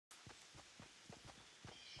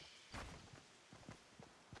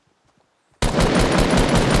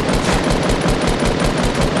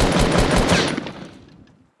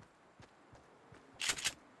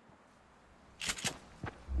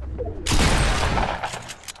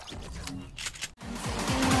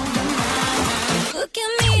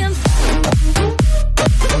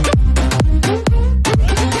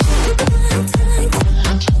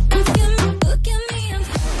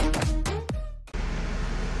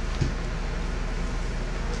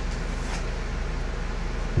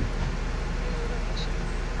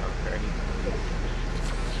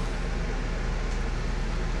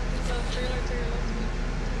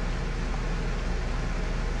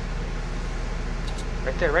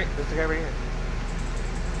Right there, right? There's the guy right here.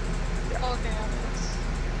 Yeah. Oh, okay,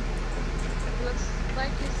 it looks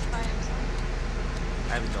like he's by himself.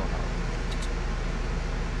 I have no help.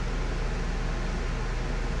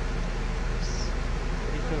 What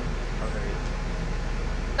are you doing? Oh, there he is.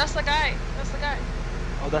 That's the guy. That's the guy.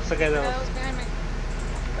 Oh, that's the guy that That was behind me.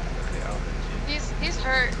 Okay, I'll just shoot. He's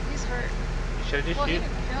hurt. He's hurt. Should I just Well, he shoot?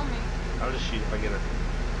 didn't kill me. I'll just shoot if I get her.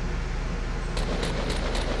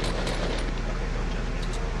 Okay, don't judge me.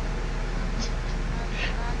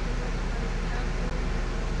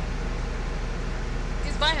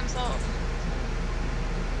 He's by himself.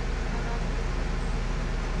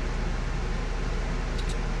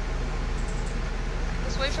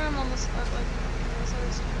 Just wait for him on this, like, this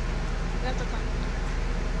other side. You have to climb.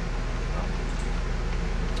 Okay.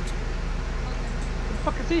 Where the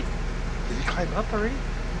fuck is he? Did he climb up already?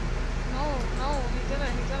 No, he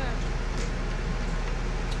didn't.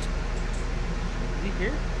 Is he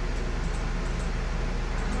here?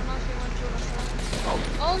 I don't know if he went through the side. Oh.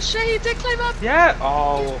 Oh shit, he did climb up! Yeah!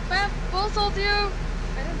 Oh. He bamboozled you! I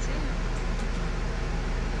didn't see him.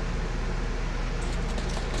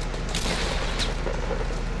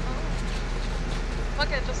 Oh.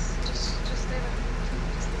 Okay, just stay there.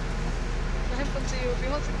 Just let him come to you if he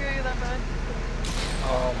wants to kill you that bad.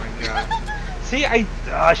 Oh my god. See, I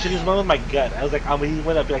should have went with my gut. I was like, when he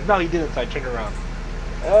went up, like, no, he didn't, so I turned around.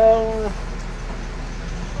 Oh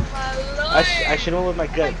my lord! I should have went with my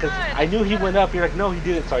gut, because I knew he went up. You're like, no, he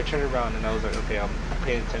didn't, so I turned around, and I was like, okay, I'm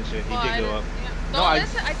paying attention. He did go up. Yeah. No, Don't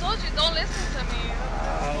listen. I told you, don't listen to me.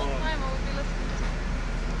 This whole time I would be listening to something.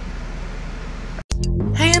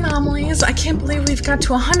 Hey Anomalies, I can't believe we've got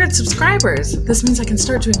to 100 subscribers. This means I can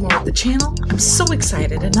start doing more with the channel. I'm so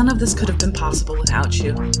excited, and none of this could have been possible without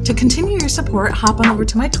you. To continue your support, hop on over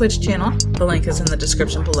to my Twitch channel. The link is in the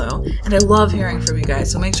description below. And I love hearing from you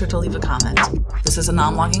guys, so make sure to leave a comment. This is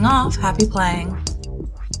Anom logging off. Happy playing.